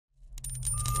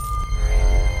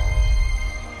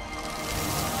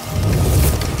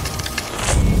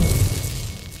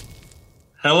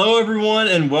Hello, everyone,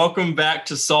 and welcome back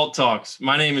to SALT Talks.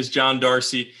 My name is John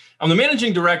Darcy. I'm the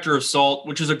managing director of SALT,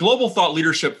 which is a global thought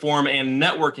leadership forum and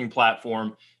networking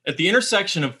platform at the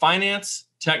intersection of finance,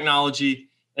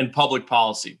 technology, and public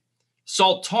policy.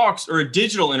 SALT Talks are a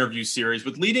digital interview series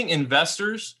with leading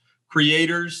investors,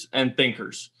 creators, and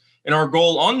thinkers. And our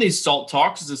goal on these SALT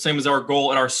Talks is the same as our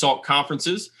goal at our SALT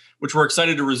conferences, which we're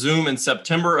excited to resume in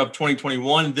September of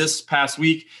 2021. This past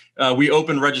week, we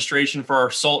opened registration for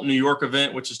our SALT New York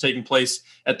event, which is taking place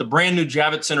at the brand new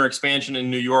Javits Center expansion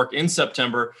in New York in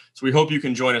September. So we hope you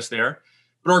can join us there.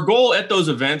 But our goal at those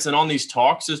events and on these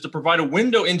talks is to provide a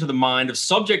window into the mind of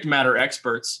subject matter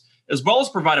experts, as well as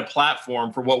provide a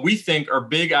platform for what we think are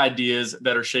big ideas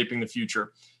that are shaping the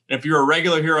future. And if you're a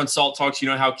regular here on SALT Talks, you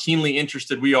know how keenly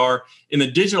interested we are in the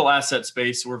digital asset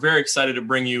space. We're very excited to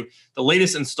bring you the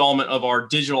latest installment of our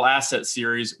digital asset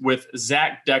series with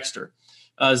Zach Dexter.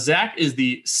 Zach is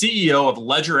the CEO of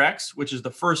LedgerX, which is the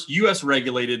first U.S.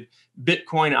 regulated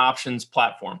Bitcoin options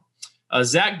platform.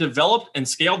 Zach developed and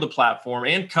scaled the platform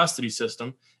and custody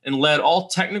system and led all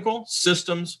technical,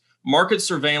 systems, market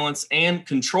surveillance, and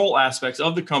control aspects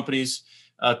of the company's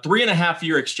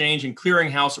 3.5-year exchange and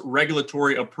clearinghouse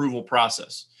regulatory approval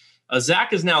process.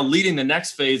 Zach is now leading the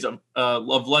next phase of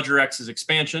LedgerX's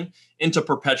expansion into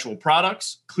perpetual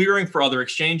products, clearing for other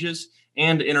exchanges,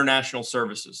 and international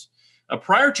services.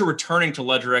 Prior to returning to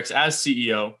LedgerX as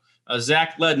CEO,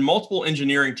 Zach led multiple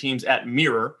engineering teams at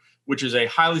Mirror, which is a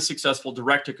highly successful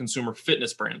direct-to-consumer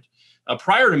fitness brand.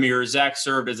 Prior to Mirror, Zach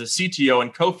served as a CTO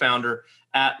and co-founder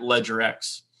at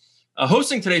LedgerX.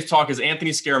 Hosting today's talk is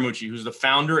Anthony Scaramucci, who's the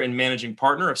founder and managing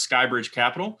partner of Skybridge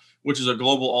Capital, which is a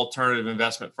global alternative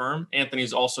investment firm. Anthony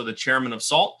is also the chairman of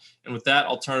SALT. And with that,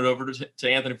 I'll turn it over to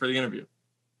Anthony for the interview.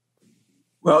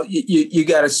 Well, you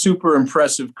got a super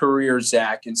impressive career,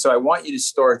 Zach. And so I want you to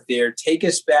start there. Take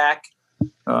us back.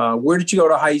 Where did you go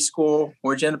to high school?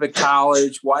 Where did you end up at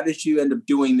college? Why did you end up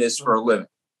doing this for a living?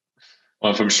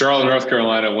 Well, I'm from Charlotte, North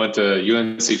Carolina, went to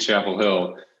UNC Chapel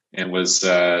Hill and was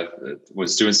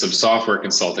doing some software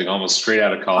consulting almost straight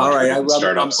out of college. All right,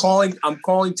 I'm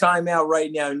calling timeout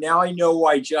right now. Now I know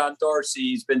why John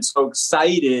Darcy has been so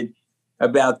excited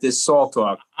about this SALT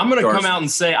Talk. I'm going to come out and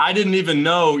say I didn't even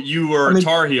know you were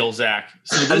Tar Heel, Zach.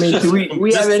 So do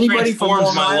we have anybody from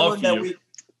Long Island that we?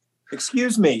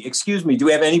 Excuse me. Do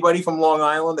we have anybody from Long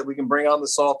Island that we can bring on the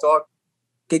SALT Talk?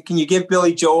 Can you give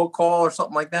Billy Joe a call or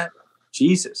something like that?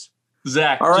 Jesus.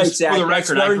 Zach, all right, just Zach, for the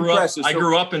record, I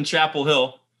grew up in Chapel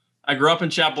Hill.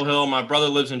 My brother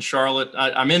lives in Charlotte.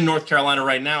 I'm in North Carolina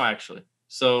right now, actually.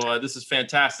 So this is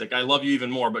fantastic. I love you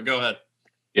even more, but go ahead.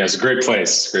 Yeah, it's a great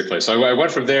place. So I went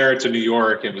from there to New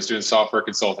York and was doing software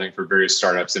consulting for various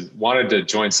startups and wanted to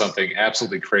join something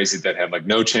absolutely crazy that had like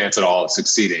no chance at all of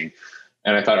succeeding.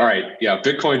 And I thought, all right, yeah,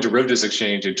 Bitcoin derivatives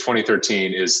exchange in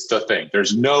 2013 is the thing.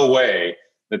 There's no way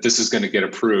that this is going to get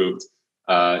approved.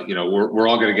 We're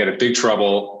all going to get in big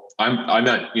trouble. I'm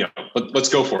not, but let's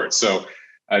go for it. So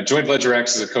I joined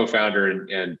LedgerX as a co-founder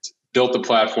and built the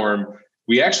platform.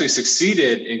 We actually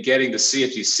succeeded in getting the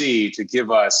CFTC to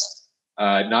give us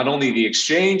not only the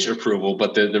exchange approval,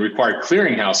 but the required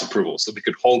clearinghouse approval, so we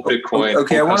could hold Bitcoin.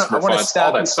 Okay, I want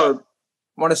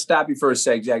to stop you for a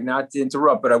sec, Jack. Not to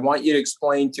interrupt, but I want you to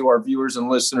explain to our viewers and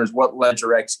listeners what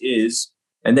LedgerX is,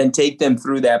 and then take them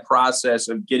through that process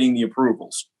of getting the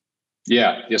approvals.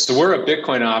 Yeah. So we're a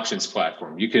Bitcoin options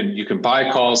platform. You can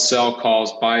buy calls, sell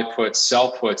calls, buy puts,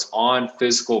 sell puts on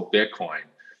physical Bitcoin.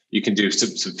 You can do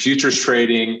some futures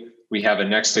trading. We have a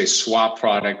next day swap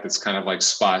product that's kind of like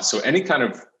spot. So any kind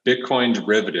of Bitcoin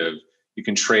derivative, you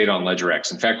can trade on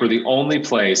LedgerX. In fact, we're the only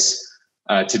place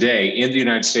today in the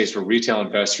United States where retail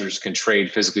investors can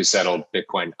trade physically settled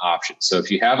Bitcoin options. So if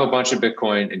you have a bunch of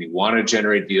Bitcoin and you want to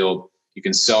generate yield, you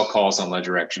can sell calls on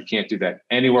LedgerX. You can't do that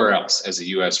anywhere else as a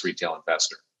U.S. retail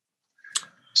investor.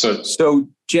 So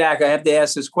Jack, I have to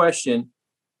ask this question.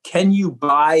 Can you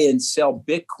buy and sell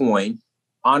Bitcoin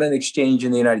on an exchange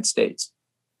in the United States?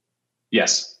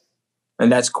 Yes.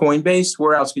 And that's Coinbase?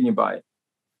 Where else can you buy it?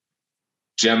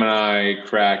 Gemini,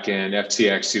 Kraken,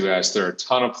 FTX US. There are a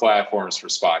ton of platforms for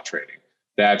spot trading.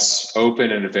 That's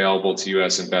open and available to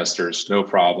US investors. No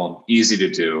problem. Easy to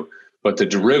do. But the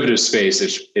derivative space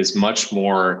is much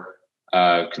more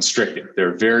constricted. There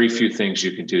are very few things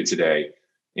you can do today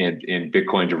in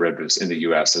Bitcoin derivatives in the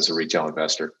US as a retail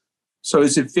investor. So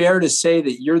is it fair to say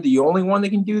that you're the only one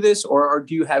that can do this, or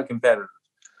do you have competitors?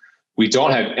 We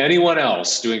don't have anyone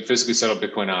else doing physically settled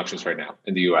Bitcoin options right now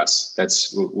in the US.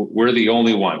 We're the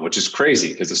only one, which is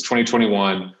crazy because it's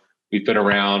 2021. We've been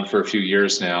around for a few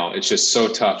years now. It's just so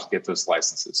tough to get those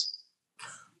licenses.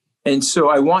 And so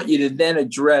I want you to then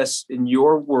address, in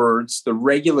your words, the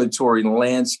regulatory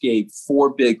landscape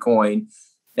for Bitcoin.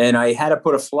 And I had to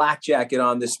put a flak jacket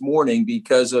on this morning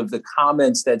because of the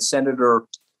comments that Senator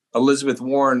Elizabeth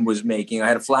Warren was making. I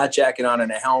had a flat jacket on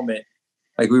and a helmet,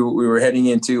 like we were heading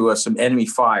into some enemy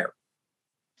fire.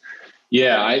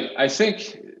 Yeah, I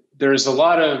think there's a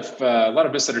lot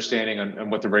of misunderstanding on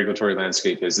what the regulatory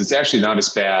landscape is. It's actually not as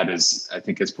bad as I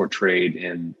think it's portrayed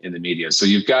in the media. So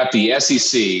you've got the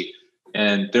SEC,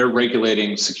 and they're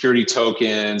regulating security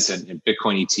tokens and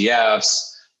Bitcoin ETFs.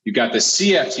 You've got the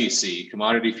CFTC,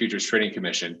 Commodity Futures Trading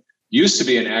Commission, used to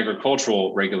be an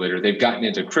agricultural regulator. They've gotten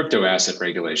into crypto asset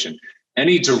regulation.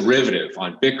 Any derivative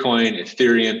on Bitcoin,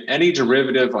 Ethereum, any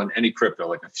derivative on any crypto,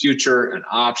 like a future, an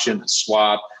option, a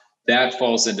swap, that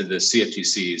falls into the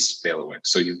CFTC's bailiwick.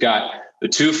 So you've got the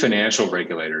two financial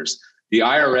regulators. The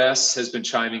IRS has been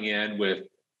chiming in with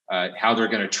how they're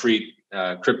going to treat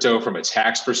crypto from a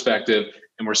tax perspective.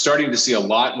 And we're starting to see a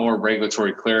lot more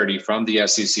regulatory clarity from the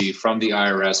SEC, from the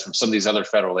IRS, from some of these other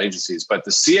federal agencies. But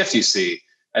the CFTC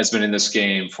has been in this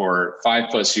game for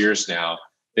 5+ years now.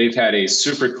 They've had a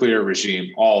super clear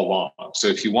regime all along. So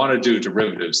if you want to do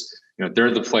derivatives,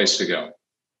 they're the place to go.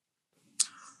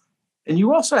 And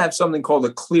you also have something called a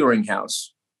clearinghouse,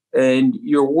 and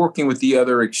you're working with the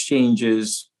other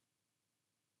exchanges.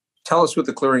 Tell us what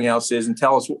the clearinghouse is, and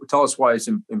tell us why it's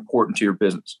important to your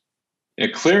business. Yeah,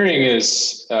 clearing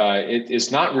is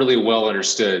not really a well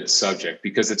understood subject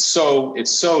because it's so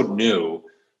new.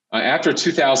 After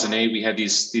 2008, we had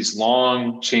these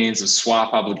long chains of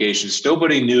swap obligations.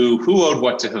 Nobody knew who owed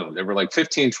what to whom. They were like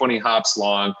 15, 20 hops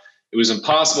long. It was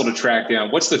impossible to track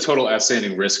down what's the total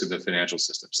outstanding risk of the financial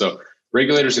system. So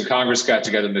regulators in Congress got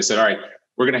together and they said, all right,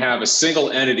 we're going to have a single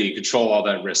entity control all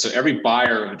that risk. So every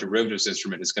buyer of a derivatives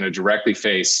instrument is going to directly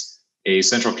face a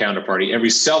central counterparty. Every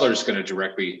seller is going to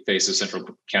directly face a central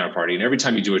counterparty. And every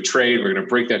time you do a trade, we're going to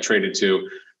break that trade in two.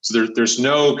 So there's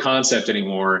no concept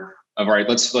anymore of, all right,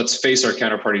 let's face our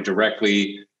counterparty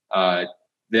directly.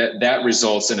 That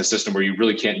results in a system where you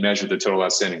really can't measure the total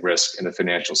outstanding risk in the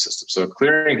financial system. So a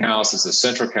clearinghouse is a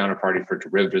central counterparty for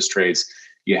derivatives trades.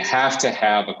 You have to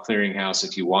have a clearinghouse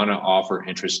if you want to offer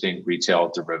interesting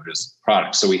retail derivatives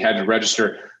products. So we had to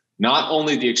register not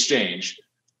only the exchange,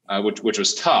 which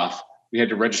was tough, we had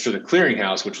to register the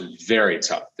clearinghouse, which was very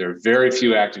tough. There are very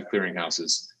few active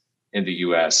clearinghouses in the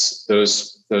U.S. The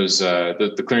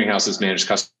clearinghouses manage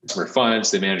customer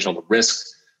funds, they manage all the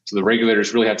risks. So the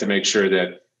regulators really have to make sure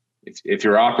that if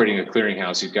you're operating a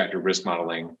clearinghouse, you've got your risk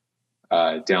modeling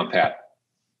down pat.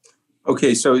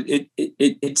 Okay, so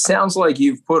it sounds like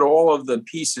you've put all of the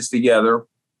pieces together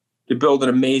to build an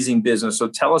amazing business. So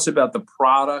tell us about the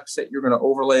products that you're going to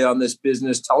overlay on this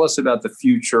business. Tell us about the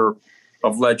future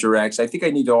of LedgerX. I think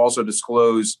I need to also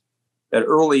disclose that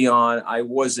early on, I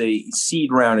was a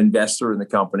seed round investor in the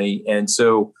company. And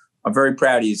so I'm very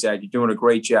proud of you, Zach. You're doing a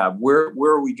great job. Where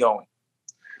are we going?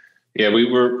 Yeah,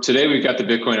 today we've got the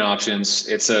Bitcoin options.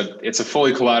 It's a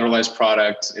fully collateralized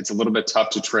product. It's a little bit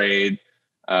tough to trade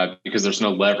because there's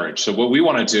no leverage. So what we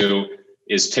want to do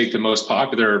is take the most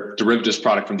popular derivatives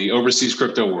product from the overseas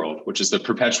crypto world, which is the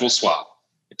perpetual swap.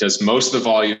 It does most of the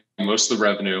volume, most of the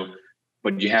revenue,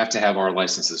 but you have to have our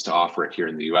licenses to offer it here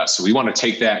in the US. So we want to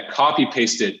take that, copy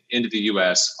paste it into the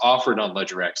US, offer it on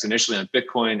LedgerX, initially on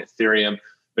Bitcoin, Ethereum,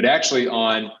 but actually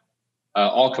on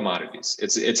all commodities.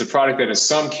 It's a product that in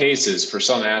some cases, for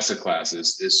some asset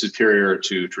classes, is superior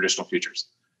to traditional futures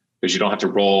because you don't have to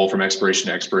roll from expiration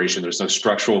to expiration. There's no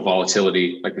structural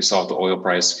volatility like we saw with the oil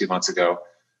price a few months ago,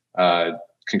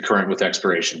 concurrent with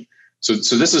expiration. So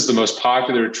this is the most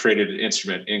popular traded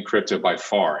instrument in crypto by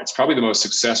far. It's probably the most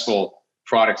successful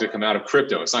product to come out of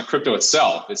crypto. It's not crypto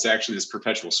itself. It's actually this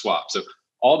perpetual swap. So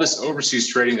all this overseas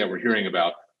trading that we're hearing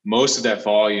about, most of that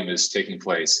volume is taking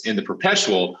place in the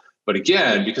perpetual. But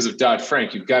again, because of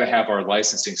Dodd-Frank, you've got to have our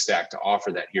licensing stack to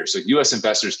offer that here. So US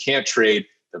investors can't trade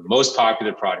the most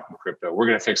popular product in crypto. We're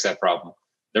going to fix that problem.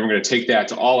 Then we're going to take that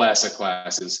to all asset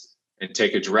classes and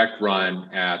take a direct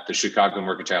run at the Chicago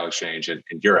Mercantile Exchange and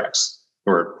Eurex,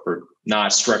 who are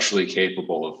not structurally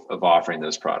capable of offering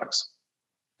those products.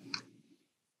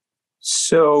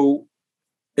 So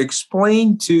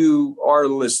explain to our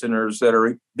listeners that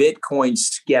are Bitcoin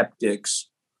skeptics,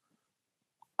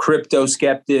 crypto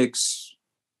skeptics,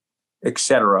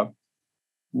 etc.,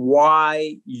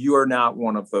 why you're not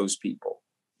one of those people.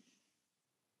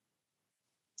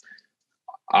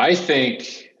 I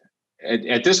think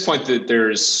at this point that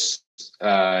there's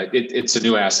it's a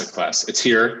new asset class. It's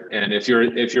here, and if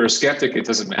you're a skeptic, it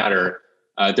doesn't matter.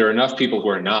 There are enough people who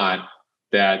are not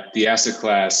that the asset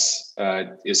class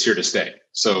is here to stay.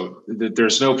 So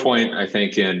there's no point, I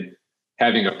think, in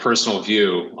having a personal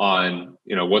view on,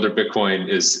 whether Bitcoin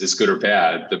is good or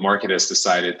bad. The market has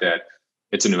decided that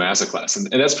it's a new asset class. And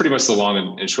that's pretty much the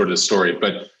long and short of the story.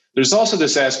 But there's also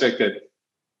this aspect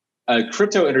that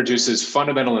crypto introduces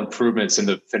fundamental improvements in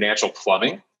the financial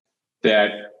plumbing that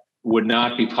would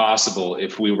not be possible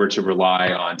if we were to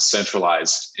rely on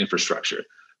centralized infrastructure.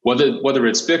 Whether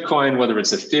it's Bitcoin, whether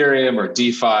it's Ethereum or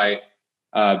DeFi,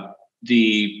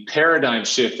 the paradigm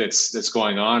shift that's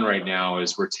going on right now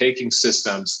is we're taking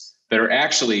systems that are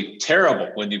actually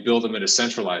terrible when you build them in a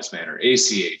centralized manner.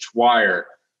 ACH, Wire,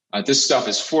 this stuff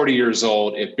is 40 years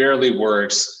old. It barely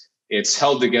works. It's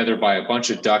held together by a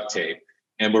bunch of duct tape,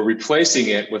 and we're replacing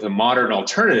it with a modern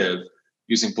alternative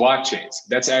using blockchains.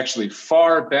 That's actually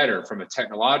far better from a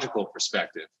technological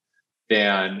perspective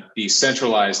than the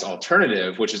centralized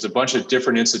alternative, which is a bunch of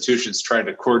different institutions trying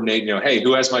to coordinate, hey,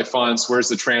 who has my funds? Where's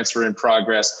the transfer in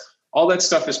progress? All that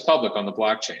stuff is public on the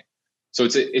blockchain. So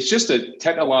it's just a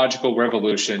technological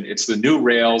revolution. It's the new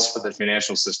rails for the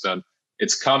financial system.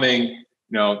 It's coming.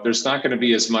 There's not going to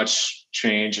be as much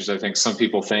change as I think some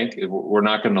people think. We're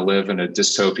not going to live in a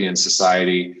dystopian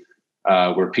society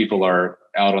where people are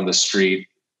out on the street,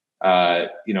 and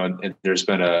there's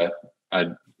been a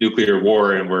nuclear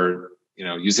war and we're,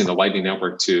 using the Lightning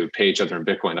Network to pay each other in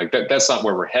Bitcoin. Like that's not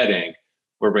where we're heading.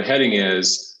 Where we're heading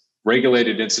is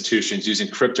regulated institutions using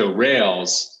crypto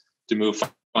rails to move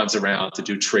funds around, to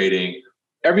do trading,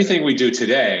 everything we do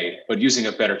today, but using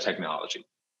a better technology.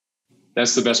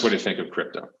 That's the best way to think of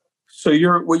crypto. So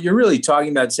what you're really talking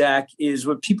about, Zach, is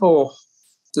what people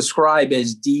describe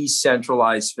as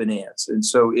decentralized finance. And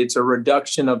so it's a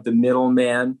reduction of the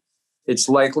middleman. It's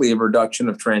likely a reduction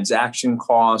of transaction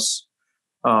costs.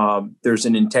 There's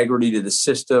an integrity to the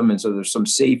system. And so there's some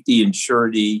safety and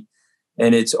surety.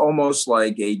 And it's almost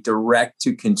like a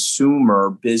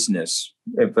direct-to-consumer business,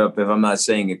 if I'm not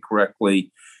saying it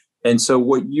correctly. And so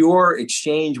what your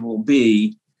exchange will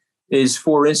be is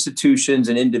for institutions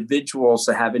and individuals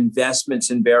to have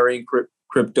investments in varying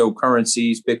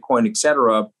cryptocurrencies, Bitcoin, et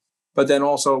cetera, but then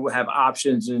also have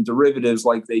options and derivatives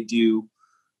like they do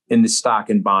in the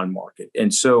stock and bond market.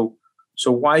 And so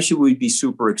why should we be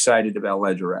super excited about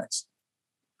LedgerX?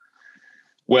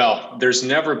 Well, there's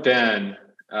never been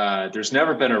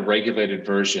a regulated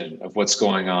version of what's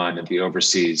going on in the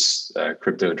overseas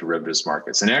crypto derivatives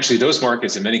markets. And actually, those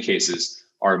markets, in many cases,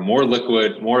 are more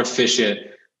liquid, more efficient,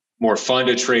 more fun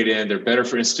to trade in. They're better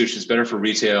for institutions, better for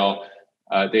retail.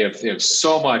 They have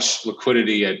so much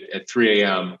liquidity at 3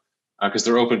 a.m. Because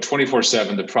they're open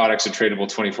 24/7. The products are tradable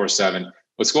 24/7.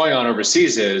 What's going on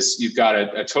overseas is you've got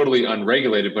a totally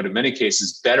unregulated, but in many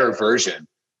cases, better version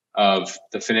of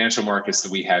the financial markets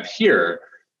that we have here.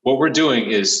 What we're doing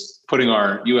is putting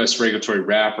our US regulatory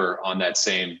wrapper on that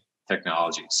same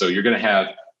technology. So you're going to have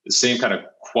the same kind of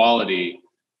quality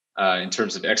in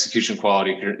terms of execution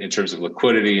quality, in terms of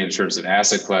liquidity, in terms of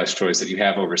asset class choice that you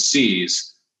have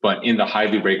overseas, but in the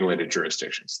highly regulated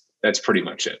jurisdictions. That's pretty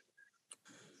much it.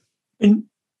 And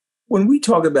when we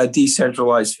talk about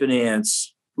decentralized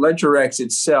finance, LedgerX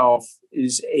itself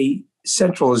is a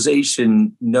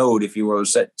centralization node, if you will,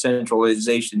 a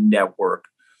centralization network.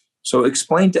 So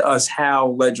explain to us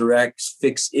how LedgerX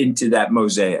fits into that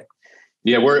mosaic.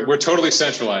 Yeah, we're totally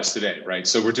centralized today, right?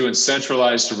 So we're doing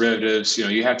centralized derivatives.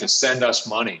 You have to send us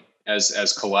money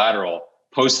as collateral,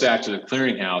 post that to the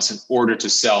clearinghouse in order to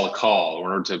sell a call, or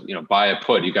in order to buy a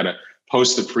put. You got to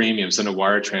post the premium, send a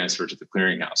wire transfer to the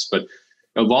clearinghouse. But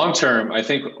long term, I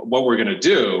think what we're going to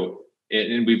do,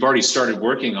 and we've already started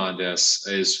working on this,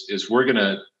 is we're going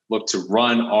to look to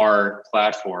run our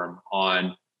platform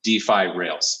on DeFi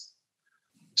rails.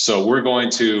 So we're going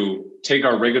to take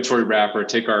our regulatory wrapper,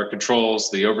 take our controls,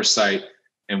 the oversight,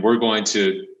 and we're going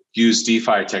to use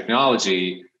DeFi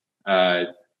technology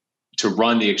to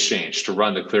run the exchange, to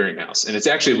run the clearinghouse. And it's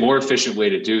actually a more efficient way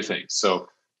to do things. So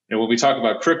when we talk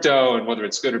about crypto and whether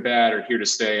it's good or bad or here to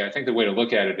stay, I think the way to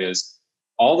look at it is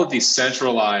all of these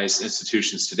centralized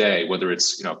institutions today, whether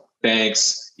it's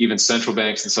banks, even central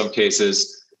banks in some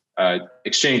cases,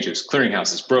 exchanges,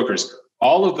 clearinghouses, brokers,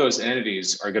 all of those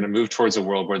entities are going to move towards a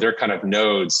world where they're kind of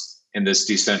nodes in this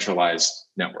decentralized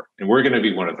network. And we're going to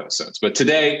be one of those nodes. But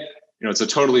today, it's a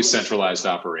totally centralized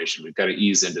operation. We've got to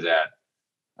ease into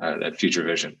that future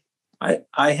vision.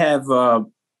 I have a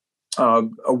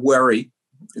worry.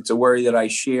 It's a worry that I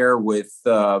share with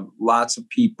lots of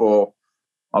people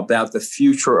about the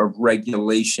future of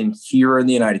regulation here in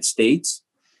the United States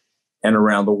and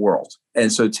around the world.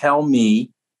 And so tell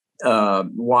me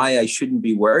why I shouldn't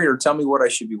be worried, or tell me what I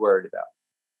should be worried about.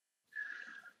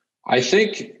 I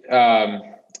think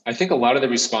a lot of the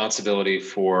responsibility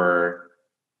for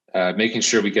making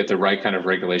sure we get the right kind of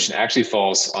regulation actually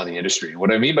falls on the industry. And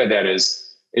what I mean by that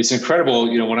is it's incredible.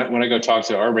 When I go talk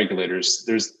to our regulators,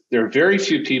 there are very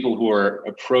few people who are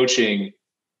approaching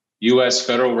U.S.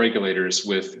 federal regulators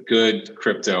with good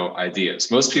crypto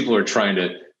ideas. Most people are trying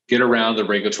to get around the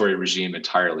regulatory regime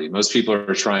entirely. Most people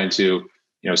are trying to,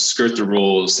 skirt the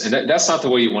rules, and that's not the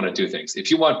way you want to do things. If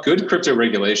you want good crypto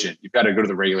regulation, you've got to go to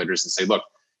the regulators and say, look,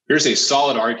 here's a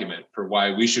solid argument for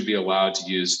why we should be allowed to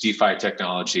use DeFi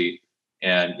technology,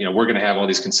 and we're going to have all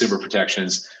these consumer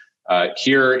protections.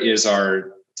 Here is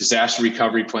our disaster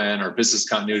recovery plan, our business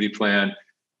continuity plan.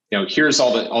 Here's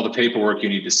all the paperwork you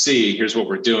need to see. Here's what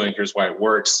we're doing. Here's why it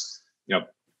works.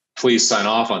 Please sign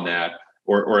off on that,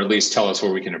 or at least tell us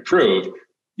where we can improve.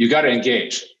 You got to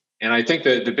engage. And I think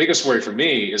that the biggest worry for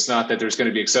me is not that there's going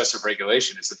to be excessive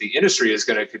regulation. It's that the industry is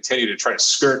going to continue to try to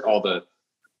skirt all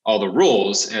the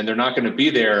rules, and they're not going to be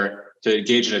there to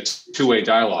engage in a two-way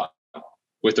dialogue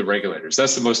with the regulators.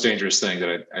 That's the most dangerous thing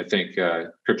that I think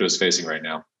crypto is facing right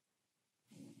now.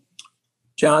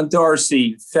 John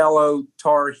Darcy, fellow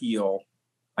Tar Heel.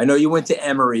 I know you went to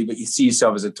Emory, but you see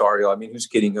yourself as a Tar Heel. I mean, who's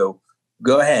kidding who?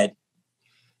 Go ahead.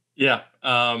 Yeah.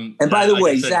 And by the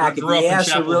way, Zach, if he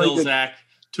asks a really good, Zach,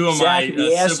 two of my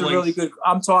siblings.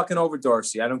 I'm talking over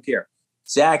Darcy. I don't care.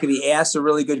 Zach, if he asks a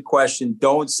really good question,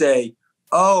 don't say,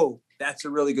 "Oh, that's a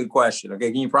really good question."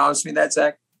 Okay, can you promise me that,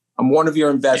 Zach? I'm one of your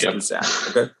investors, Zach.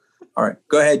 Okay. All right,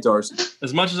 go ahead, Darcy.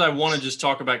 As much as I want to just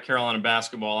talk about Carolina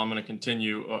basketball, I'm going to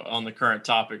continue on the current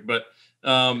topic. But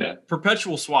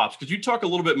perpetual swaps, could you talk a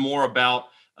little bit more about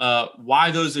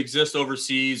why those exist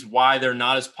overseas, why they're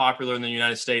not as popular in the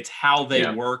United States, how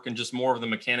they work, and just more of the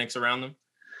mechanics around them?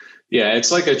 Yeah,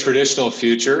 it's like a traditional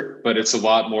future, but it's a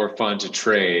lot more fun to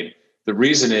trade. The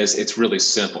reason is it's really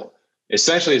simple.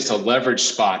 Essentially, it's a leveraged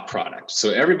spot product.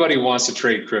 So everybody wants to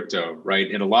trade crypto, right?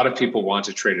 And a lot of people want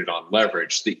to trade it on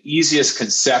leverage. The easiest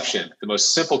conception, the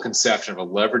most simple conception of a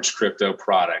leveraged crypto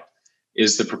product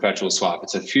is the perpetual swap.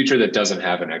 It's a future that doesn't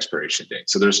have an expiration date.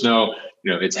 So there's no,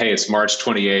 it's March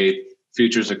 28th,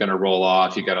 futures are going to roll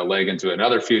off. You got a leg into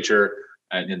another future,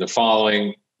 and in the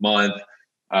following month,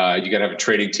 you got to have a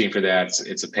trading team for that.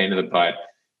 It's a pain in the butt.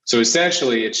 So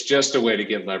essentially, it's just a way to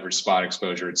get leveraged spot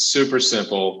exposure. It's super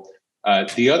simple.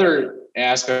 The other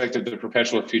aspect of the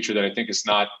perpetual future that I think is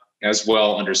not as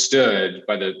well understood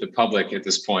by the public at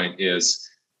this point is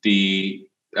the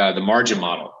margin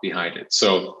model behind it.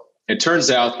 So it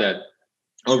turns out that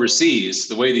overseas,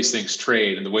 the way these things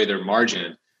trade and the way they're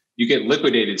margined, you get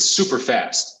liquidated super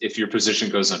fast if your position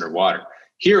goes underwater.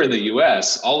 Here in the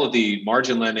US, all of the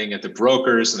margin lending at the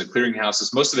brokers and the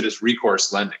clearinghouses, most of it is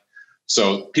recourse lending.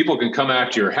 So people can come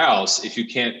after your house if you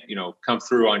can't, come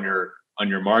through on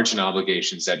your margin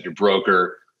obligations at your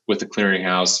broker with the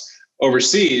clearinghouse.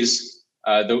 Overseas,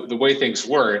 the way things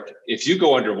work, if you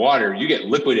go underwater, you get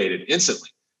liquidated instantly.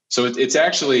 So it's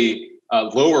actually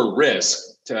lower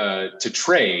risk to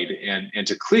trade and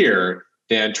to clear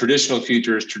than traditional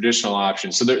futures, traditional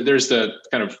options. So there's the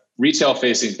kind of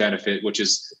retail-facing benefit, which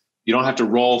is you don't have to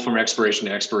roll from expiration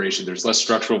to expiration. There's less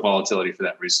structural volatility for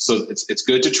that reason. So it's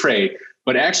good to trade.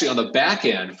 But actually on the back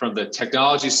end, from the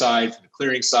technology side, from the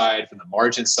clearing side, from the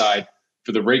margin side,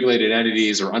 for the regulated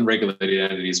entities or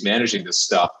unregulated entities managing this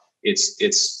stuff,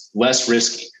 it's less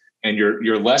risky, and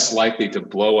you're less likely to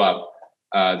blow up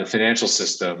the financial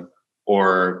system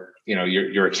or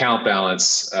your account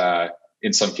balance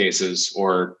in some cases,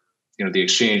 or the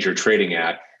exchange you're trading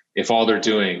at, if all they're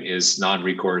doing is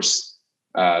non-recourse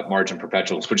margin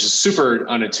perpetuals, which is super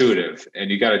unintuitive,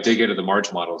 and you got to dig into the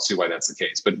margin model to see why that's the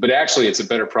case. But actually, it's a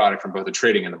better product from both the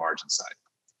trading and the margin side.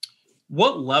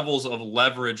 What levels of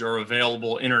leverage are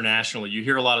available internationally? You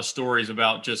hear a lot of stories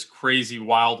about just crazy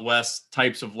Wild West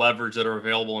types of leverage that are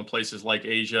available in places like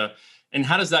Asia. And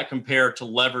how does that compare to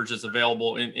leverage that's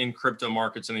available in crypto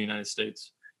markets in the United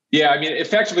States? Yeah, I mean,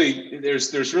 effectively,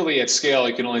 there's really at scale,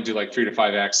 you can only do like 3 to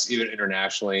 5x, even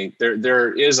internationally.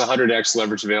 There is 100x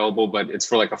leverage available, but it's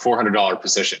for like a $400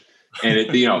 position. And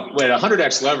when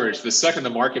 100x leverage, the second the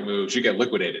market moves, you get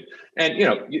liquidated, and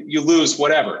you lose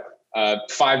whatever,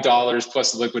 $5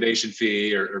 plus the liquidation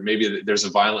fee, or maybe there's a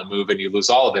violent move and you lose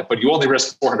all of it, but you only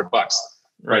risk $400,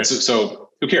 right?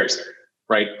 So who cares,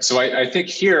 right? So I think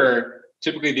here,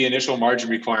 typically the initial margin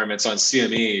requirements on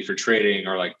CME for trading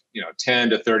are like 10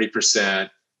 to 30%.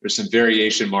 There's some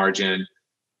variation margin.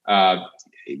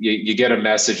 You get a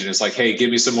message and it's like, hey, give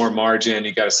me some more margin.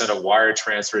 You got to send a wire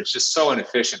transfer. It's just so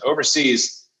inefficient.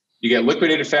 Overseas, you get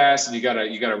liquidated fast, and you got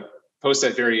to post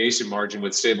that variation margin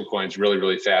with stable coins really,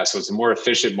 really fast. So it's a more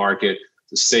efficient market,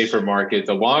 it's a safer market.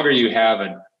 The longer you have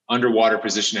an underwater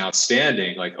position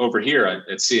outstanding, like over here at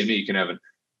CME, you can have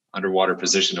underwater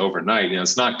position overnight,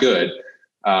 it's not good.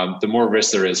 The more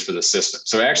risk there is for the system.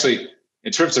 So actually,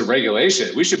 in terms of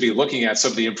regulation, we should be looking at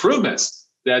some of the improvements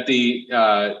that the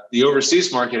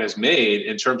overseas market has made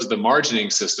in terms of the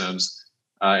margining systems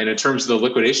and in terms of the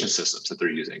liquidation systems that they're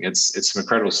using. It's some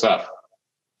incredible stuff.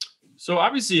 So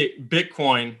obviously,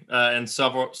 Bitcoin and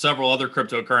several other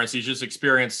cryptocurrencies just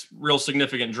experienced real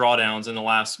significant drawdowns in the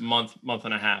last month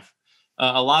and a half.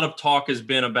 A lot of talk has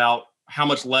been about how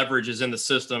much leverage is in the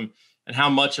system and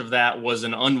how much of that was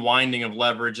an unwinding of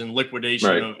leverage and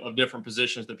liquidation of different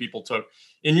positions that people took.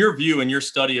 In your view, in your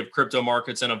study of crypto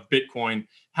markets and of Bitcoin,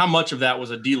 how much of that was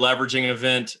a deleveraging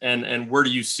event, and where do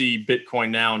you see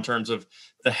Bitcoin now in terms of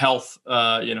the health,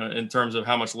 in terms of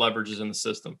how much leverage is in the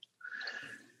system?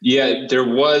 Yeah, there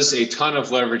was a ton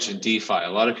of leverage in DeFi.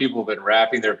 A lot of people have been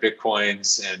wrapping their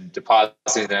Bitcoins and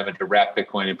depositing them into wrapped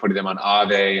Bitcoin and putting them on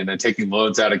Aave and then taking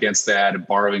loans out against that and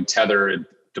borrowing Tether and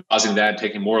depositing that,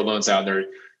 taking more loans out. They're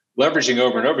leveraging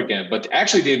over and over again. But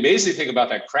actually, the amazing thing about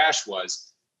that crash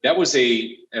was that was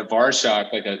a VAR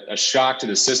shock, like a shock to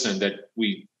the system that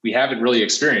we haven't really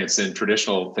experienced in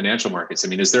traditional financial markets. I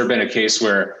mean, has there been a case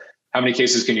where, how many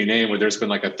cases can you name where there's been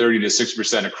like a 30 to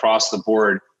 60% across the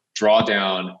board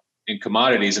drawdown in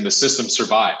commodities and the system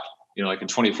survived, like in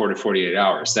 24 to 48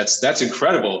 hours? That's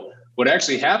incredible. What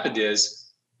actually happened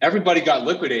is everybody got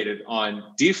liquidated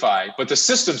on DeFi, but the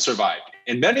system survived.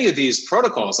 And many of these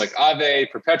protocols like Aave,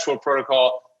 Perpetual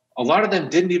Protocol, a lot of them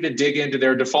didn't even dig into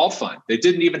their default fund. They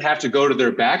didn't even have to go to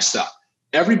their backstop.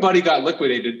 Everybody got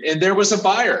liquidated, and there was a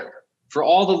buyer for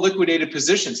all the liquidated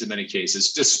positions in many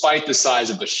cases, despite the size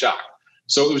of the shock.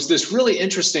 So it was this really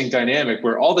interesting dynamic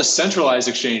where all the centralized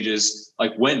exchanges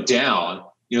went down.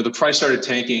 The price started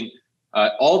tanking.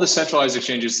 All the centralized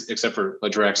exchanges, except for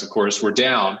LedgerX, of course, were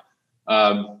down.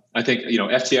 I think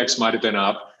FTX might have been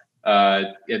up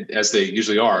as they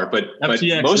usually are, but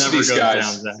most of these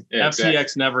guys,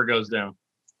 FTX never goes down.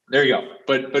 There you go.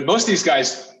 But most of these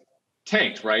guys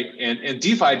tanked, right? And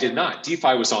DeFi did not.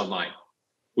 DeFi was online,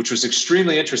 which was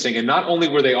extremely interesting. And not only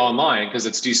were they online because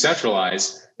it's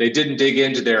decentralized, they didn't dig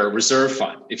into their reserve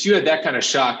fund. If you had that kind of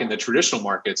shock in the traditional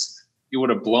markets, you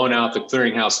would have blown out the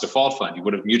clearinghouse default fund. You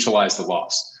would have mutualized the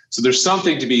loss. So there's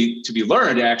something to be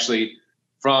learned actually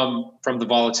from the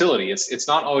volatility. It's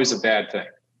not always a bad thing.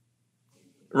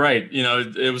 Right.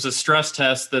 It was a stress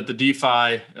test that the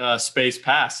DeFi space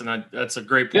passed. And that's a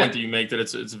great point that you make, that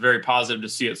it's very positive to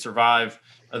see it survive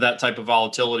that type of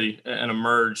volatility and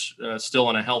emerge still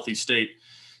in a healthy state.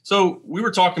 So we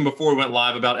were talking before we went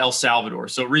live about El Salvador.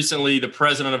 So recently, the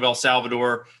president of El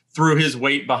Salvador threw his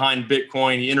weight behind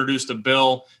Bitcoin. He introduced a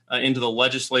bill into the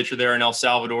legislature there in El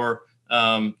Salvador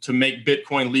to make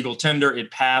Bitcoin legal tender.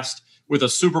 It passed with a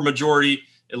supermajority.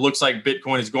 It looks like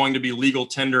Bitcoin is going to be legal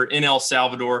tender in El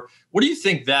Salvador. What do you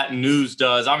think that news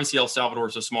does? Obviously, El Salvador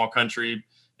is a small country.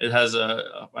 It has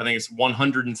I think it's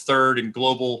 103rd in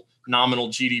global nominal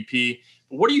GDP.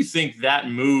 What do you think that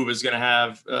move is going to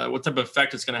have? What type of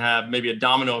effect it's going to have? Maybe a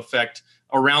domino effect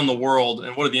around the world.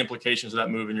 And what are the implications of that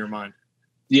move in your mind?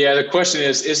 Yeah, the question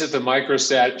is it the micro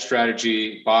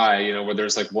strategy buy, where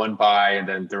there's like one buy and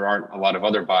then there aren't a lot of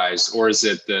other buys, or is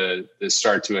it the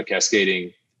start to a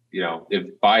cascading,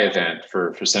 buy event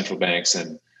for central banks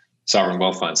and sovereign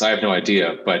wealth funds? I have no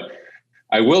idea, but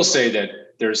I will say that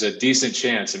there's a decent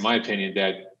chance, in my opinion,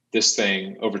 that this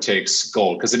thing overtakes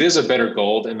gold, because it is a better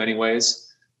gold in many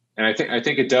ways. And I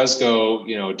think it does go,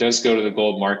 it does go to the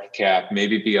gold market cap,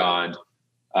 maybe beyond.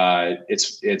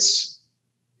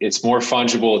 It's more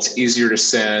fungible. It's easier to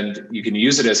send. You can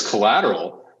use it as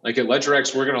collateral. Like at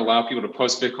LedgerX, we're going to allow people to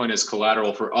post Bitcoin as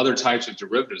collateral for other types of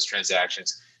derivatives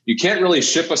transactions. You can't really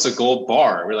ship us a gold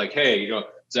bar. We're like, hey,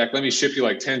 Zach, let me ship you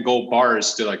like 10 gold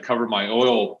bars to cover my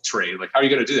oil trade. Like, how are you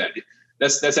going to do that?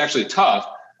 That's actually tough.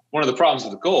 One of the problems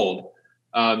with gold,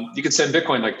 you can send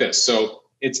Bitcoin like this. So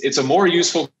it's a more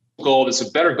useful gold. It's a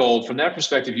better gold. From that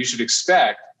perspective, you should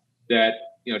expect that,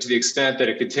 to the extent that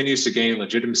it continues to gain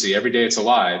legitimacy every day it's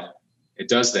alive, it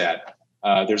does that.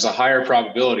 There's a higher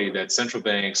probability that central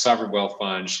banks, sovereign wealth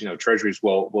funds, treasuries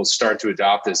will start to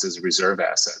adopt this as a reserve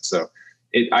asset. So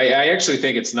I actually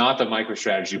think it's not the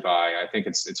MicroStrategy buy. I think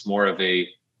it's more of a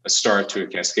start to a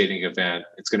cascading event.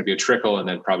 It's going to be a trickle and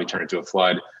then probably turn into a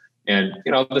flood. And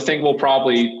the thing will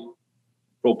probably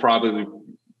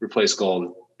replace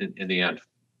gold in the end.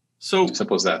 So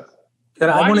simple as that.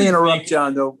 I want to interrupt,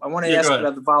 John, though. I want to ask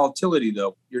about the volatility,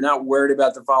 though. You're not worried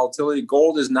about the volatility?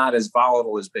 Gold is not as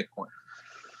volatile as Bitcoin.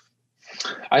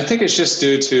 I think it's just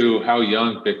due to how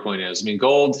young Bitcoin is. I mean,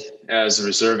 gold as a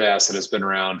reserve asset has been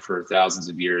around for thousands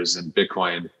of years, and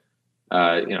Bitcoin,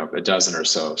 a dozen or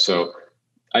so. So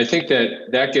I think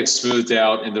that gets smoothed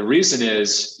out, and the reason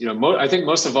is, I think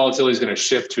most of the volatility is going to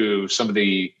shift to some of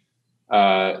the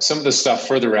stuff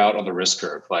further out on the risk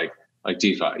curve, like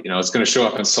DeFi. It's going to show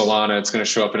up in Solana, it's going to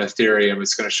show up in Ethereum,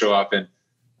 it's going to show up in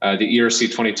the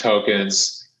ERC20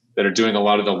 tokens that are doing a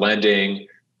lot of the lending.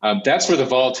 That's where the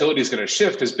volatility is going to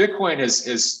shift, because Bitcoin has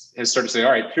started to say,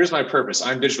 all right, here's my purpose.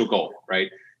 I'm digital gold, right?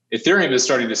 Ethereum is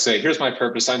starting to say, here's my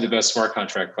purpose. I'm the best smart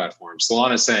contract platform.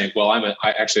 Solana is saying, well, I'm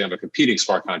a competing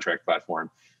smart contract platform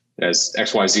that has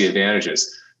XYZ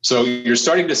advantages. So you're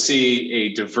starting to see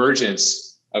a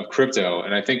divergence of crypto.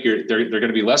 And I think they're going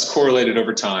to be less correlated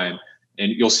over time.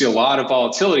 And you'll see a lot of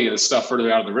volatility in the stuff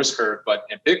further out of the risk curve. But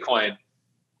in Bitcoin,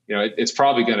 it's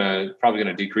probably going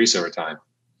to decrease over time.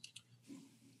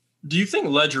 Do you think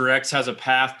LedgerX has a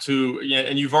path to,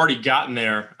 and you've already gotten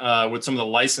there with some of the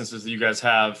licenses that you guys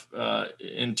have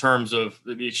in terms of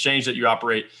the exchange that you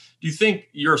operate? Do you think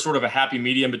you're sort of a happy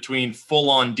medium between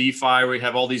full-on DeFi, where you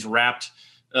have all these wrapped,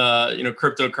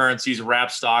 cryptocurrencies,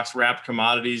 wrapped stocks, wrapped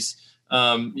commodities?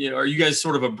 Are you guys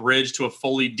sort of a bridge to a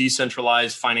fully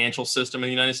decentralized financial system in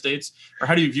the United States, or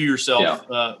how do you view yourself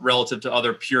relative to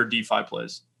other pure DeFi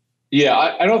plays?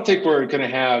 Yeah, I don't think we're going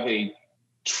to have a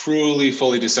truly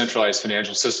fully decentralized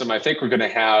financial system. I think we're going to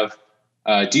have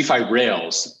DeFi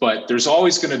rails, but there's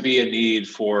always going to be a need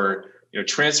for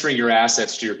transferring your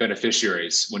assets to your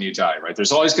beneficiaries when you die, right?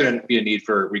 There's always going to be a need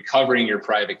for recovering your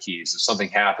private keys if something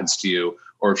happens to you,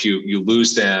 or if you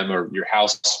lose them, or your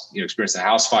house experience a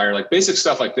house fire, like basic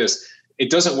stuff like this.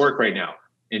 It doesn't work right now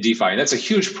in DeFi, and that's a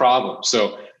huge problem.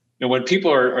 So when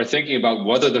people are thinking about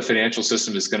whether the financial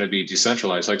system is going to be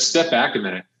decentralized, like step back a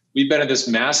minute. We've been in this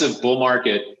massive bull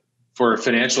market for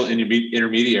financial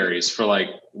intermediaries for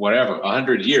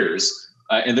 100 years.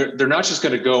 And they're not just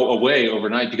going to go away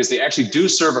overnight, because they actually do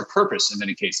serve a purpose in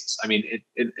many cases. I mean,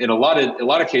 in a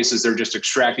lot of cases, they're just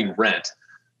extracting rent.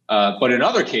 But in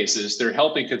other cases, they're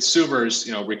helping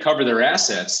consumers, recover their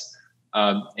assets.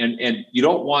 And you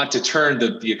don't want to turn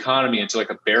the economy into like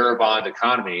a bearer bond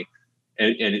economy.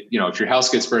 And if your house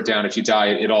gets burnt down, if you die,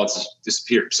 it all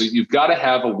disappears. So you've got to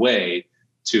have a way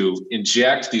to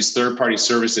inject these third-party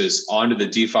services onto the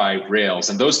DeFi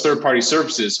rails. And those third-party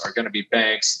services are going to be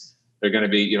banks. They're going to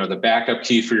be, the backup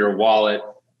key for your wallet.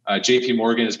 JP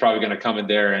Morgan is probably going to come in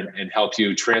there and help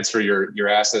you transfer your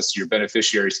assets to your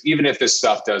beneficiaries, even if this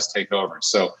stuff does take over.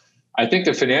 So I think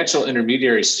the financial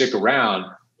intermediaries stick around,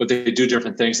 but they do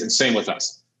different things, and same with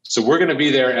us. So we're going to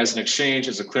be there as an exchange,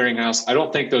 as a clearinghouse. I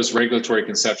don't think those regulatory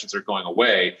conceptions are going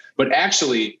away, but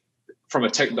actually, from a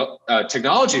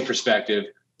technology perspective,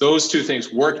 those two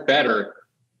things work better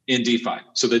in DeFi.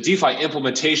 So the DeFi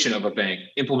implementation of a bank,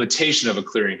 implementation of a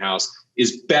clearinghouse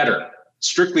is better,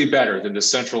 strictly better than the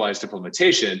centralized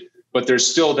implementation, but there's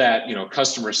still that,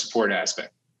 customer support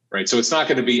aspect, right? So it's not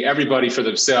going to be everybody for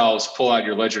themselves, pull out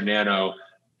your Ledger Nano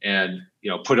and,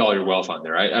 put all your wealth on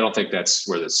there. I don't think that's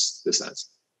where this ends.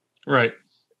 Right.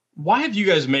 Why have you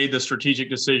guys made the strategic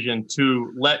decision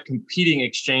to let competing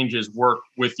exchanges work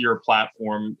with your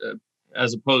platform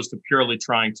as opposed to purely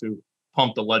trying to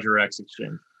pump the LedgerX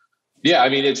exchange? Yeah, I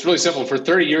mean, it's really simple. For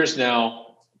 30 years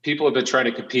now, people have been trying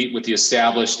to compete with the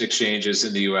established exchanges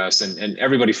in the US, and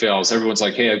everybody fails. Everyone's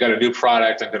like, hey, I've got a new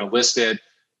product, I'm going to list it.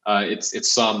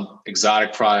 It's some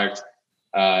exotic product,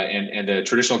 and the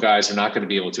traditional guys are not going to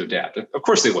be able to adapt. Of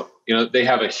course they will. They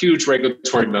have a huge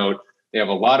regulatory moat. They have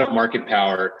a lot of market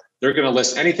power. They're going to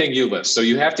list anything you list. So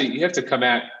you have to come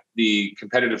at the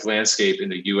competitive landscape in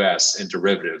the US and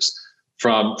derivatives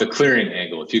from the clearing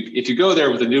angle. If you go there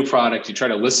with a new product, you try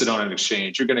to list it on an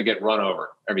exchange, you're going to get run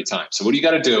over every time. So what you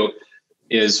got to do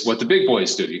is what the big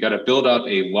boys do. You got to build up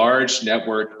a large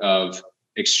network of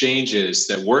exchanges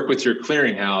that work with your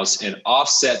clearinghouse and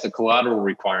offset the collateral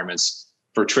requirements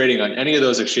for trading on any of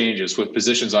those exchanges with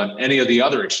positions on any of the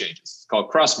other exchanges. It's called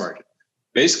cross margin.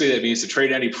 Basically, that means to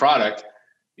trade any product,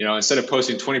 instead of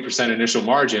posting 20% initial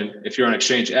margin, if you're on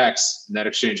exchange X and that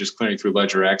exchange is clearing through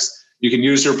LedgerX, you can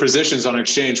use your positions on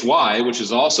exchange Y, which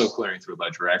is also clearing through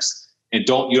LedgerX, and you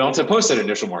don't have to post that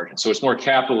initial margin. So it's more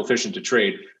capital efficient to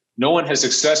trade. No one has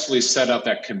successfully set up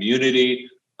that community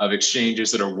of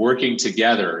exchanges that are working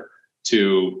together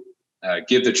to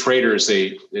give the traders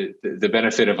the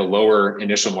benefit of a lower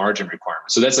initial margin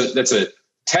requirement. So that's a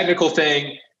technical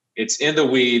thing. It's in the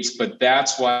weeds, but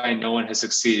that's why no one has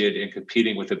succeeded in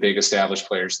competing with the big established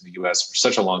players in the US for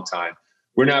such a long time.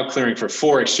 We're now clearing for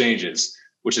 4 exchanges,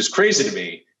 which is crazy to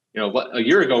me. A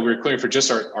year ago, we were clearing for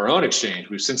just our own exchange.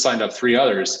 We've since signed up 3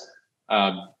 others.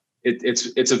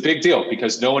 It's a big deal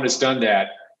because no one has done that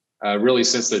really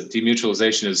since the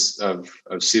demutualization of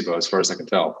SIBO, as far as I can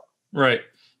tell. Right.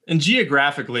 And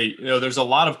geographically, there's a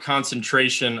lot of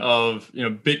concentration of,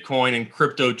 Bitcoin and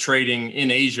crypto trading in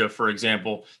Asia, for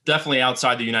example, definitely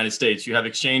outside the United States. You have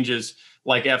exchanges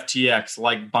like FTX,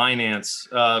 like Binance,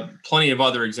 plenty of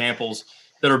other examples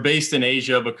that are based in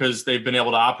Asia because they've been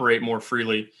able to operate more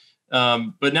freely.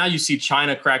 But now you see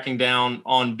China cracking down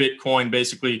on Bitcoin,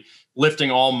 basically lifting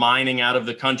all mining out of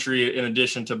the country, in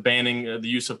addition to banning the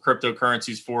use of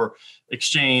cryptocurrencies for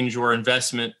exchange or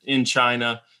investment in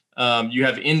China. You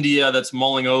have India that's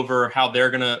mulling over how they're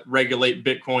going to regulate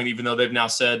Bitcoin, even though they've now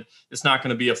said it's not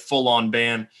going to be a full-on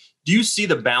ban. Do you see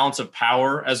the balance of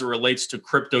power as it relates to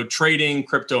crypto trading,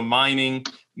 crypto mining,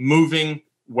 moving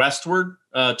westward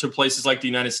to places like the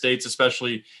United States,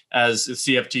 especially as the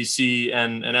CFTC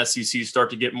and SEC start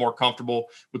to get more comfortable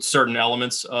with certain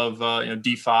elements of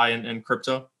DeFi and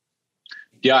crypto?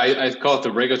 Yeah, I call it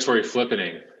the regulatory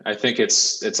flippening. I think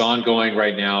it's ongoing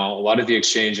right now. A lot of the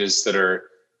exchanges that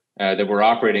we're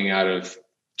operating out of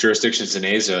jurisdictions in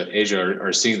Asia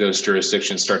are seeing those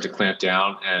jurisdictions start to clamp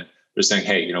down, and they're saying,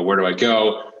 hey, where do I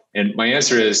go? And my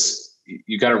answer is,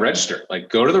 you got to register. Like,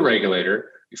 go to the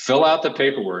regulator, you fill out the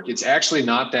paperwork. It's actually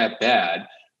not that bad.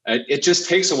 It just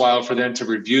takes a while for them to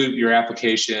review your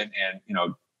application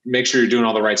and make sure you're doing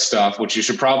all the right stuff, which you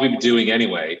should probably be doing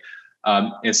anyway.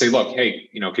 And say, look, hey,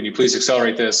 can you please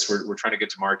accelerate this? We're trying to get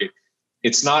to market.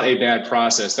 It's not a bad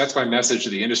process. That's my message to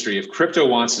the industry. If crypto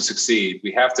wants to succeed,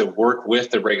 we have to work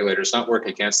with the regulators, not work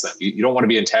against them. You don't want to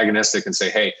be antagonistic and say,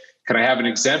 hey, can I have an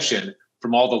exemption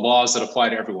from all the laws that apply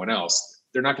to everyone else?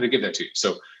 They're not going to give that to you.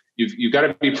 So you've got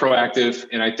to be proactive.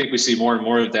 And I think we see more and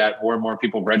more of that, more and more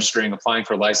people registering, applying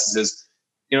for licenses.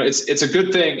 It's a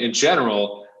good thing in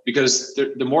general, because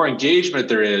the more engagement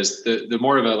there is, the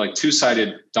more of a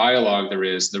two-sided dialogue there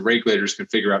is. The regulators can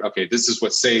figure out, okay, this is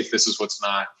what's safe, this is what's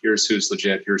not, here's who's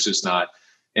legit, here's who's not.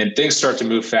 And things start to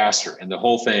move faster, and the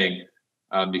whole thing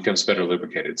becomes better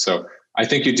lubricated. So I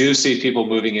think you do see people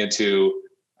moving into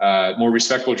more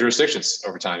respectable jurisdictions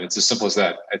over time. It's as simple as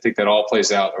that. I think that all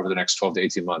plays out over the next 12 to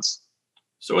 18 months.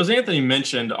 So as Anthony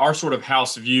mentioned, our sort of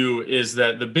house view is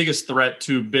that the biggest threat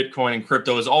to Bitcoin and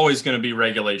crypto is always going to be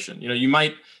regulation. You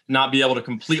might not be able to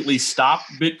completely stop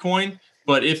Bitcoin,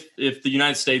 but if the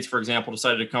United States, for example,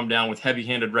 decided to come down with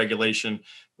heavy-handed regulation,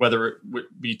 whether it would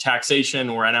be taxation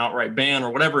or an outright ban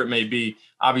or whatever it may be,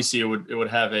 obviously it would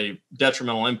have a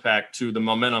detrimental impact to the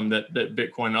momentum that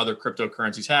Bitcoin and other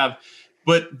cryptocurrencies have.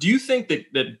 But do you think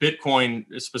that Bitcoin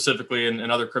specifically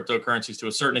and other cryptocurrencies to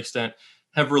a certain extent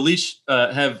have reached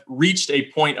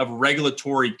a point of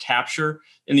regulatory capture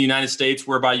in the United States,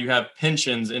 whereby you have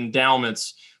pensions,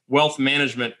 endowments, wealth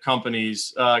management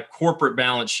companies, corporate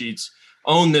balance sheets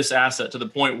own this asset to the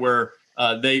point where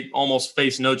they almost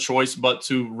face no choice but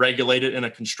to regulate it in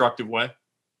a constructive way?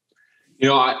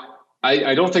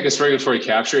 I don't think it's regulatory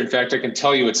capture. In fact, I can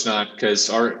tell you it's not, because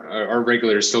our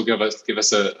regulators still give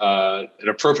us an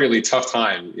appropriately tough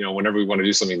time, whenever we want to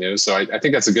do something new. So I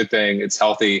think that's a good thing. It's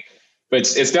healthy. But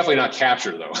it's definitely not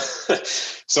capture, though.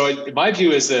 So my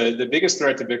view is the biggest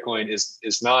threat to Bitcoin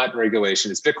is not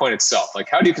regulation. It's Bitcoin itself. Like,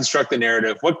 how do you construct the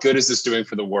narrative? What good is this doing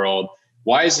for the world?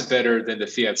 Why is it better than the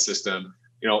fiat system?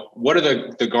 What are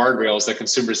the guardrails that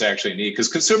consumers actually need? Because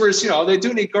consumers, they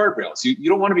do need guardrails. You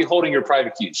don't want to be holding your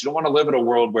private keys. You don't want to live in a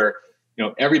world where,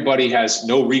 everybody has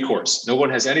no recourse. No one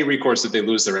has any recourse if they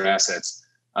lose their assets.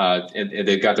 And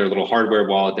they've got their little hardware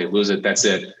wallet. They lose it. That's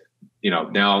it.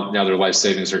 Now their life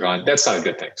savings are gone. That's not a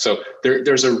good thing. So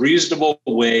there's a reasonable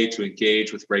way to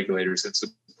engage with regulators. It's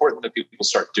important that people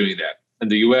start doing that. In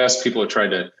the U.S., people have tried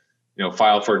to,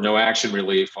 file for no action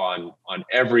relief on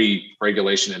every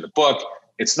regulation in the book.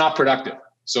 It's not productive.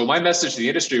 So my message to the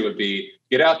industry would be,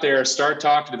 get out there, start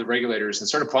talking to the regulators, and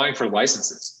start applying for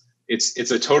licenses. It's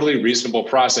a totally reasonable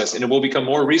process, and it will become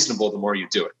more reasonable the more you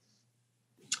do it.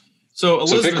 So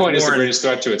Bitcoin is the greatest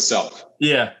threat to itself.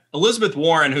 Yeah. Elizabeth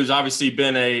Warren, who's obviously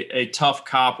been a tough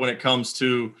cop when it comes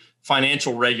to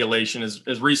financial regulation,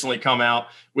 has recently come out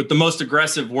with the most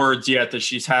aggressive words yet that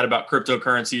she's had about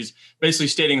cryptocurrencies, basically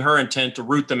stating her intent to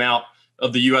root them out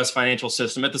of the U.S. financial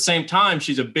system. At the same time,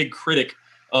 she's a big critic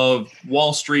of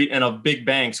Wall Street and of big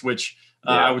banks, which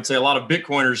I would say a lot of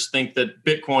Bitcoiners think that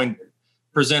Bitcoin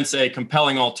presents a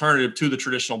compelling alternative to the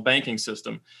traditional banking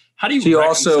system. How do you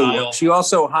reconcile? She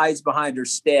also hides behind her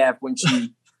staff when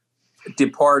she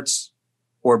departs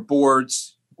or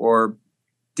boards or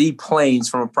deplanes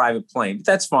from a private plane. But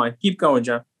that's fine. Keep going,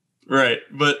 John. Right.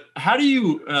 But how do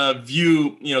you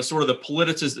view, sort of the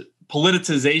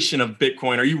politicization of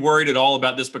Bitcoin? Are you worried at all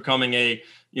about this becoming a,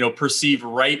 perceived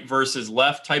right versus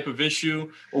left type of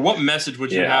issue? Or what message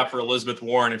would you have for Elizabeth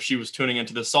Warren if she was tuning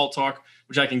into the Salt Talk,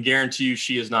 which I can guarantee you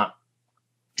she is not?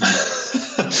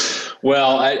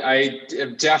 Well, I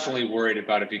am definitely worried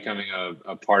about it becoming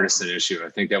a partisan issue. I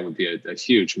think that would be a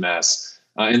huge mess.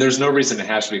 And there's no reason it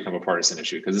has to become a partisan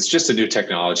issue because it's just a new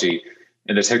technology.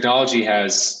 And the technology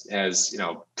has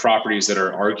properties that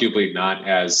are arguably not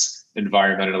as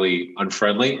environmentally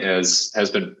unfriendly as has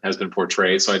been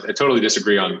portrayed. So I totally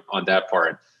disagree on that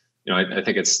part. I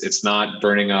think it's not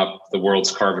burning up the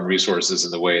world's carbon resources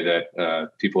in the way that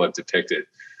people have depicted.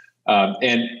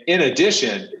 And in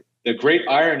addition, the great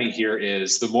irony here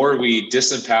is the more we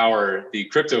disempower the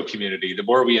crypto community, the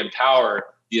more we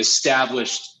empower the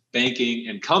established banking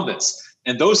incumbents.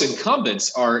 And those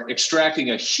incumbents are extracting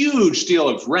a huge deal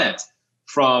of rent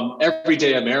from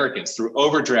everyday Americans through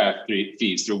overdraft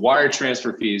fees, through wire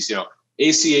transfer fees,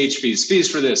 ACH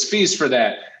fees for this, fees for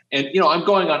that. And, I'm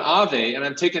going on Aave and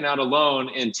I'm taking out a loan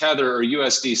in Tether or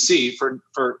USDC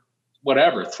for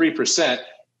whatever, 3%.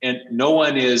 And no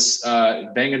one is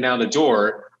banging down the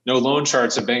door. No loan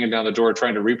sharks are banging down the door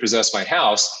trying to repossess my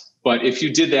house. But if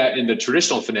you did that in the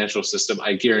traditional financial system,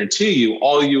 I guarantee you,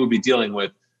 all you would be dealing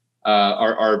with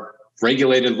are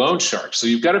regulated loan sharks. So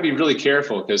you've got to be really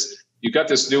careful because you've got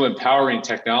this new empowering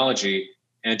technology.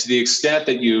 And to the extent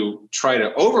that you try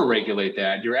to overregulate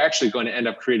that, you're actually going to end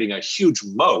up creating a huge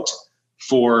moat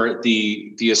for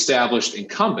the established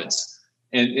incumbents.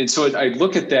 And so I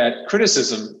look at that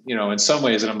criticism, in some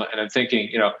ways, and I'm thinking,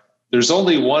 there's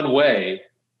only one way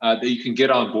that you can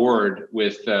get on board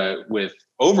with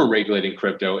over-regulating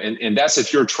crypto, and that's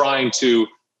if you're trying to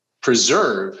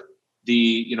preserve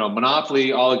the monopoly,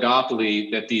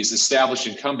 oligopoly that these established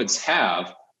incumbents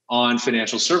have on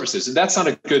financial services, and that's not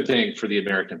a good thing for the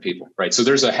American people, right? So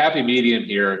there's a happy medium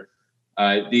here.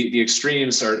 The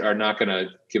extremes are not going to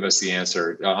give us the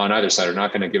answer on either side. Are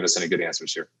not going to give us any good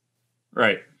answers here.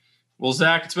 Right. Well,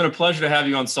 Zach, it's been a pleasure to have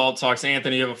you on Salt Talks.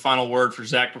 Anthony, you have a final word for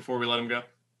Zach before we let him go?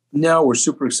 No, we're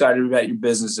super excited about your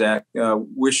business, Zach.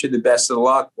 Wish you the best of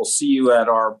luck. We'll see you at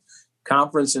our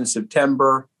conference in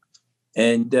September.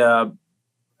 And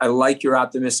I like your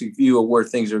optimistic view of where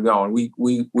things are going.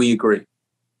 We agree.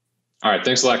 All right.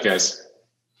 Thanks a lot, guys.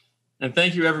 And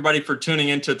thank you, everybody, for tuning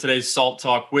into today's Salt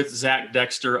Talk with Zach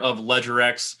Dexter of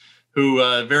LedgerX, who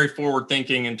very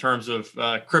forward-thinking in terms of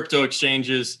crypto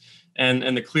exchanges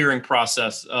and the clearing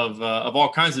process of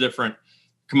all kinds of different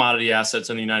commodity assets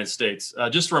in the United States.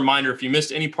 Just a reminder, if you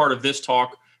missed any part of this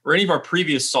talk or any of our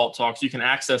previous Salt Talks, you can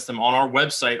access them on our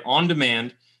website on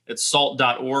demand at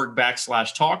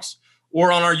salt.org/talks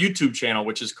or on our YouTube channel,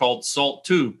 which is called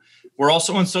SaltTube. We're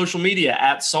also on social media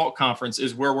at Salt Conference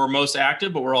is where we're most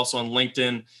active, but we're also on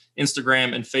LinkedIn,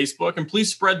 Instagram, and Facebook. And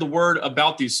please spread the word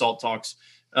about these Salt Talks.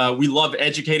 We love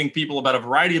educating people about a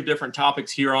variety of different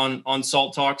topics here on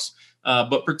Salt Talks,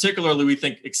 but particularly we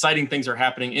think exciting things are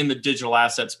happening in the digital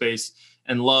asset space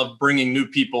and love bringing new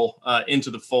people into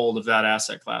the fold of that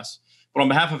asset class. But on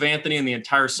behalf of Anthony and the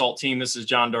entire Salt team, this is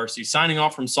John Darcy signing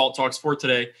off from Salt Talks for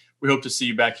today. We hope to see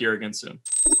you back here again soon.